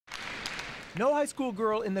No high school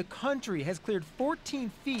girl in the country has cleared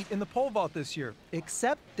 14 feet in the pole vault this year,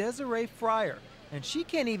 except Desiree Freier. And she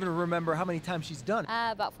can't even remember how many times she's done it.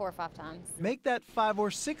 About 4 or 5 times. Make that 5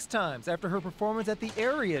 or 6 times after her performance at the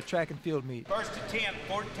area track and field meet. First attempt,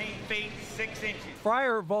 14 feet, 6 inches.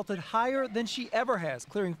 Freier vaulted higher than she ever has,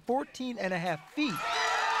 clearing 14.5 feet,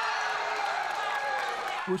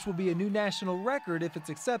 which will be a new national record if it's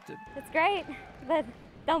accepted. It's great, but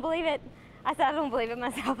don't believe it. I said I don't believe it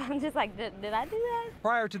myself. I'm just like, did I do that?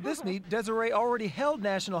 Prior to this meet, Desiree already held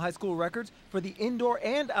national high school records for the indoor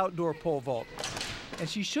and outdoor pole vault. And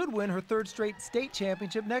she should win her 3rd straight state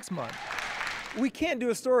championship next month. We can't do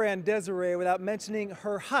a story on Desiree without mentioning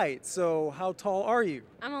her height. So how tall are you?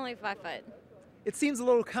 I'm only 5 foot. It seems a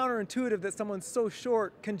little counterintuitive that someone so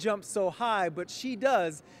short can jump so high, but she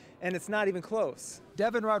does, and it's not even close.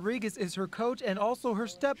 Devin Rodriguez is her coach and also her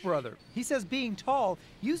stepbrother. He says being tall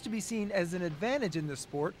used to be seen as an advantage in this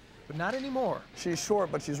sport, but not anymore. She's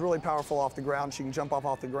short, but she's really powerful off the ground. She can jump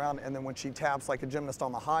off the ground, and then when she taps like a gymnast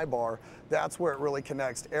on the high bar, that's where it really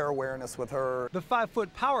connects air awareness with her. The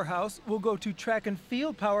 5-foot powerhouse will go to track and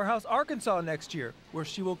field powerhouse Arkansas next year, where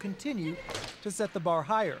she will continue to set the bar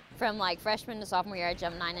higher. From like freshman to sophomore year, I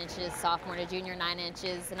jumped 9 inches, sophomore to junior 9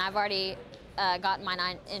 inches, and I've already gotten my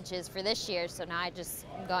 9 inches for this year, so now I just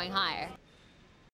am going higher.